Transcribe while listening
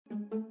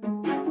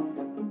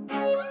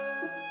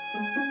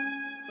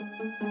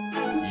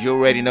You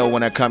already know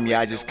when I come here,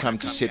 I just come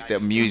to set the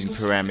music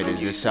parameters,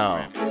 that's all.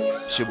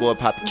 It's your boy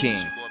Papie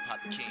King.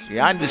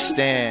 Yeah, I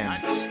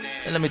understand.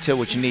 And let me tell you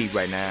what you need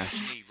right now.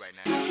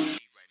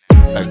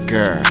 A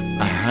girl,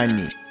 a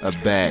honey, a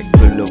bag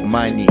full of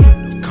money,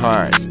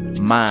 cars,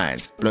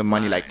 mines, blow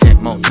money like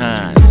 10 more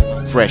times.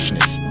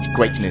 Freshness,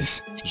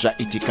 greatness,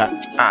 jaitika,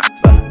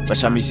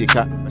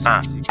 bashamisika.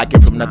 I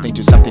came from nothing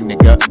to something,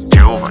 nigga.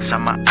 Jehovah,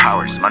 summer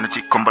powers,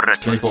 manuti kumbara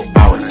 24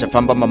 hours,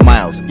 chafamba my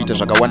miles, ita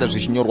zvakawanda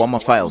zvichinyorwa my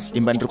files,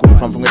 imba ndiri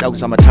kurufamba ngeda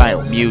kusama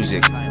tiles.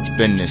 Music,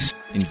 business,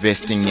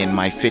 investing in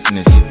my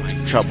fitness,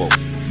 trouble,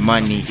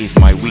 money is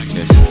my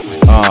weakness.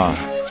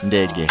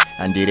 Ndege,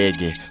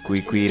 andirege,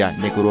 kuikwira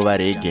nekurova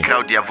rege.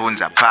 Crowd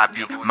yavunza,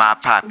 papi, ma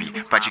papi,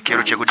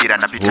 pachikero chekudira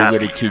na pitapi. Who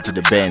got the key to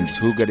the Benz?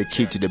 Who got the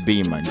key to the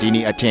Beamer?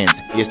 Dini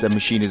attends, yes the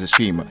machine is a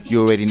streamer.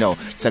 You already know,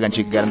 sagan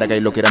chikara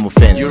ndakailoke mu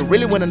fence. You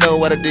really wanna know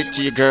what I did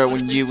to your girl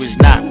when you was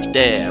not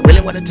there?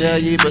 Really wanna tell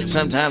you, but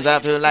sometimes I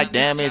feel like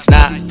damn it's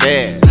not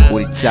fair.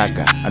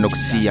 Uritsaka,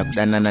 anokusiya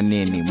kudanana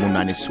neni, munhu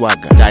ane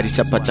swaga.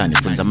 Tarisa patani,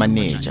 funza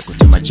maneja,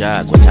 kuti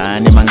majago,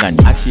 taane mangani.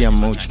 Asiya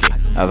mochke,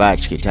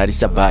 avachke,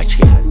 tarisa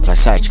bachke,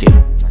 Versace.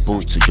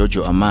 Boots,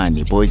 Jojo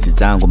Amani, boys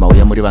dzangu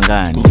mauya muri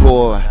vangani.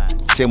 Kurova,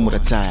 tsemura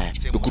tsaya,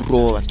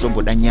 ndokurova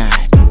sitombo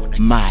danyaya.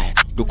 Maya,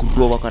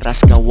 ndokurova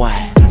kwaraska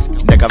waya.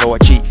 Ndakava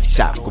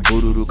wachisa,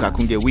 kubururuka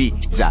kunge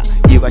wiza.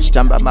 Iva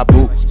chitamba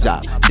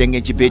mabuza,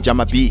 ndenge chibeja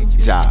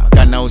mabiza.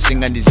 Kana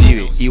usinga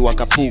ndizive, iwa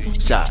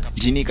kapusa.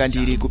 Ndinika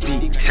ndiri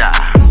kupisa,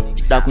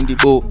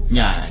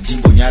 dakundibonya,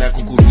 ndingonyara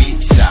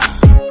kukurwisa.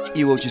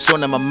 Iwo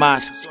uchisona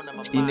mamask,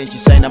 ine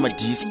chisaina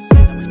madisk.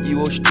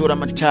 Iwo uchitora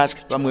matask,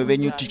 pamwe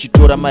venyu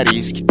tichitora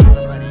marisk.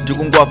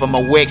 Ndikungwavha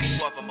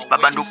mawex,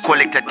 baba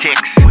ndukollecta tax.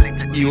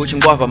 Iwo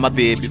chingwavha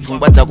mababy,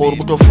 pfungwa dzako uri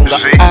kutofunga.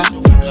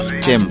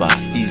 Temba,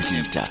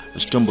 izita,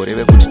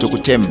 uchitomboreve kuti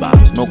tokutemba.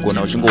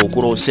 Tinogona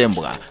uchingohukura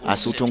usembwa,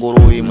 asi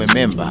utongoro imwe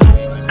memba.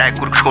 Dai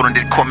kuri kuchikoro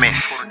ndiri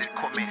commerce,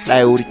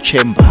 dai uri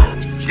chemba,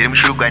 ndiri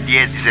mushuga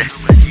ndiedze.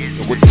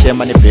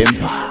 ndokutema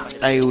nebhemba,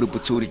 dai uri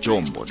butsi uri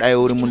jombo, dai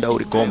uri munda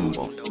uri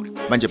gombo.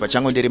 Manje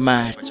pachango ndiri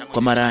mari,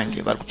 kwa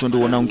marange, vari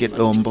kutondiona unge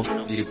dombo.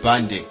 Ndiri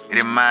bande,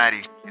 ndiri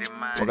mari,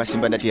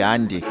 wakasimba ndati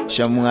handi,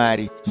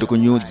 shamwari,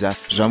 ndokunyudza,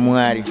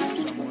 zvamwari.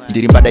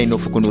 Ndiri mbada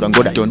inofukunura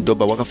ngoda,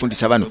 tondoba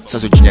wakafundisa vanhu,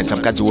 sazochinyatsa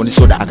mukadzi woni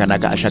soda.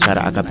 Akanaka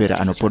ashakara akapera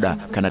anopoda,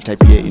 kana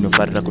type ye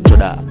inofarira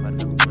kutoda.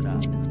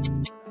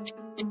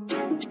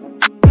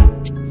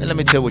 And let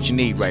me tell you what you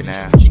need right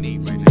now.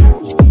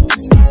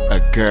 A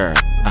girl,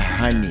 a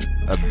honey,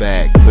 a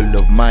bag full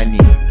of money,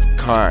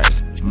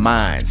 cars,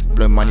 mines,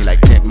 blow money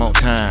like 10 more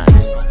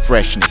times.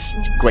 Freshness,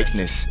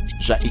 greatness,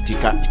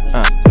 jaitika,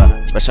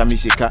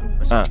 bashamisika.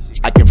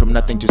 I came from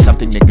nothing to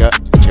something, nigga.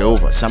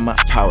 Jehovah, summer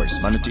powers,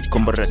 manuti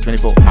kumbara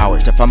 24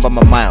 hours. Chafamba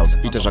my miles,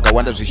 ita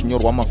zvakawanda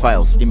zvichinyorwa my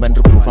files. Imba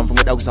ndiri kurufamba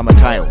ngeda kusama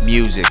tiles.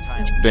 Music,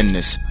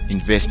 business,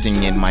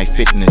 investing in my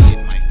fitness,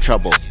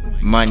 trouble,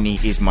 money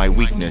is my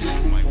weakness.